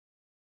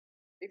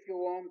If you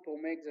want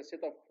to make the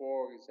setup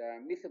for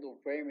the method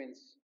of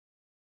payments,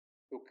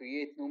 to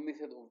create new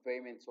method of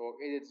payments or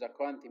edit the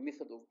current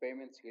method of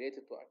payments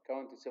related to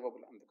account receivable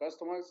and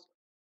customers,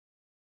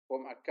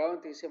 from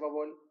account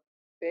receivable,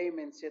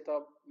 payment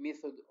setup,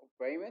 method of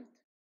payment,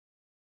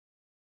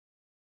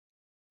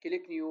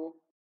 click new,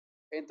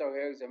 enter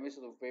here the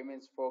method of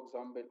payments, for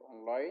example,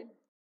 online.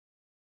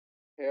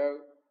 Here,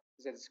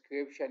 the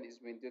description is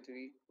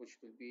mandatory, which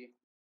will be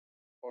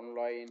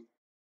online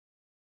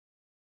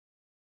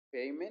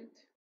payment,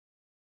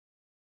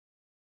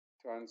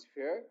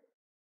 transfer,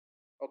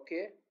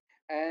 okay.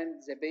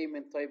 And the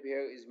payment type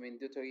here is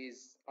mandatory,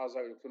 is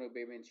other electronic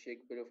payment, check,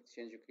 bill of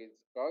exchange, credit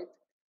card.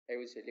 I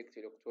will select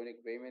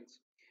electronic payments.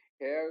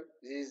 Here,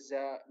 this is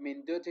the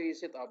mandatory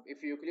setup.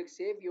 If you click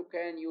save, you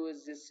can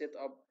use this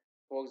setup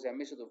for the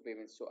method of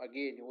payments. So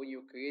again, when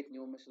you create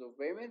new method of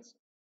payments,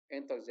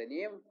 enter the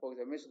name for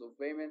the method of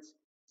payments,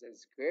 the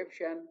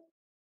description,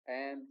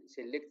 and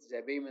select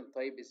the payment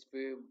type. Is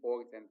very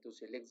important to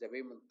select the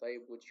payment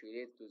type which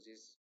relate to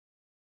this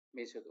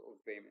method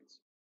of payments.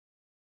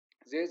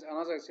 There's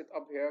another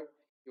setup here.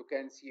 You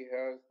can see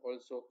here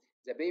also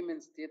the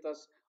payment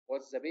status.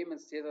 What's the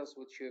payment status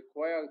which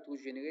require to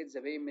generate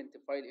the payment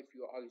file? If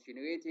you are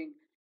generating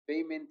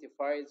payment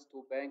files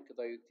to bank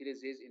directly,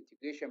 there is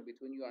integration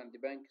between you and the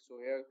bank. So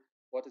here,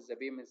 what is the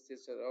payment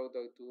status in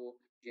order to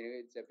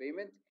generate the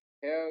payment?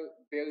 Here,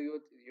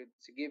 period, it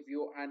give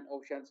you an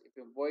options. If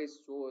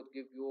invoice, so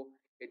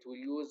it will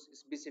use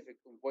specific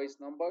invoice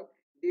number.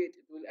 Date,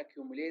 it will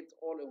accumulate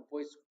all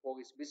invoice for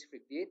a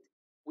specific date.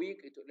 Week,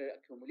 it will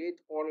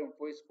accumulate all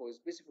invoices for a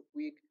specific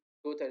week.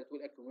 Total, it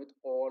will accumulate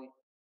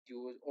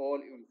all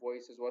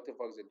invoices,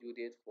 whatever the due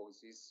date for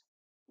these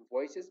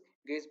invoices.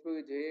 Grace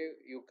period, here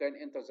you can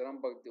enter the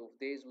number of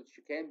days which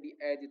can be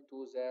added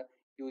to the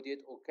due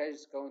date or cash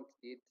discount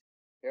date.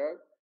 Here,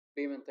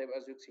 payment type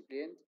as you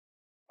explained.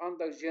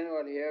 Under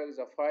general, here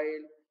the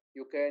file,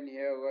 you can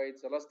here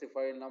write the last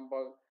file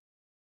number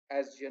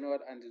as general,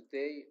 and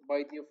today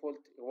by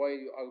default, while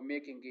you are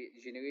making it,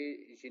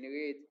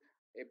 generate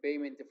a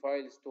payment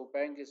files to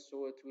banks,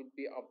 so it will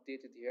be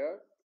updated here.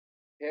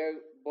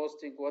 Here,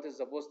 posting, what is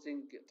the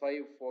posting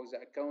type for the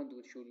account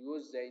which will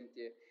use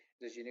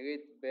the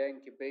generate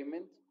bank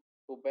payment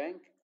to bank.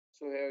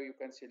 So here you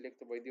can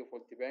select by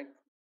default the bank,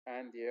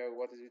 and here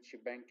what is which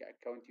bank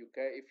account you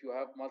can. If you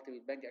have multiple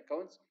bank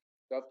accounts,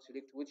 you have to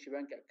select which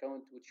bank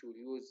account which will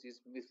use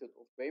this method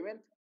of payment.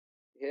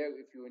 Here,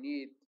 if you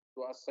need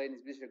to assign a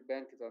specific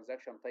bank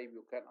transaction type,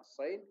 you can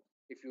assign.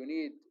 If you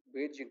need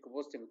bridging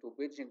posting to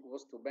bridging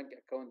post to bank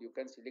account, you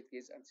can select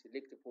this and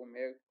select from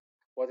here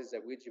what is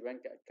the bridge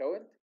bank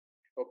account,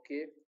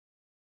 okay,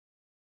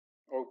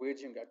 or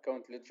bridging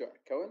account ledger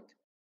account.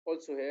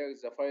 Also here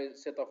is the file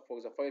setup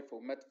for the file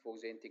format for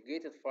the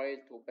integrated file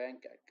to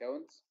bank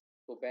accounts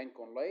to bank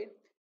online.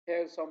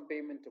 Here some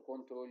payment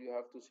control you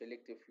have to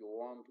select if you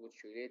want,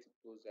 which related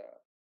to the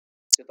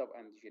setup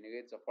and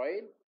generate the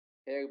file.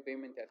 Here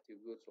payment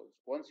attributes also.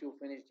 Once you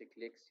finish,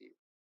 click save.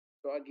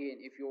 So again,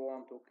 if you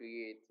want to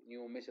create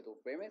new method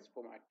of payments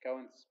from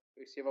accounts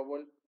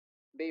receivable,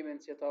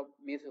 payment setup,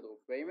 method of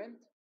payment,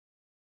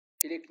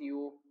 click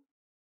new.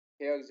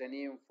 Here the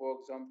name, for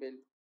example,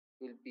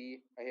 will be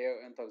here,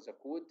 enter the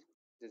code,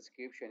 the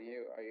description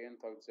here, I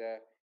enter the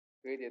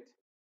credit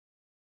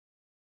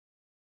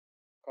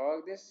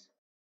cards,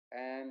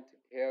 and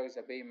here is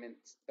the payment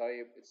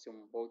type. It's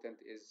important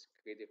is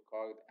credit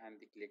card, and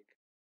click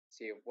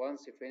save.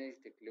 Once you finish,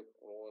 click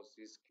close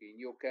this screen.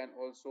 You can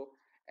also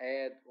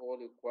add all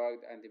required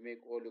and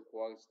make all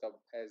required stuff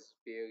as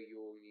per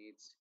your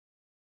needs.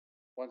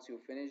 Once you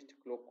finished,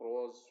 click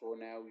close. So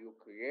now you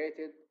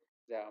created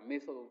the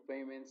method of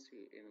payments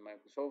in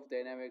Microsoft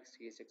Dynamics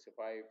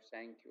 365.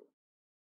 Thank you.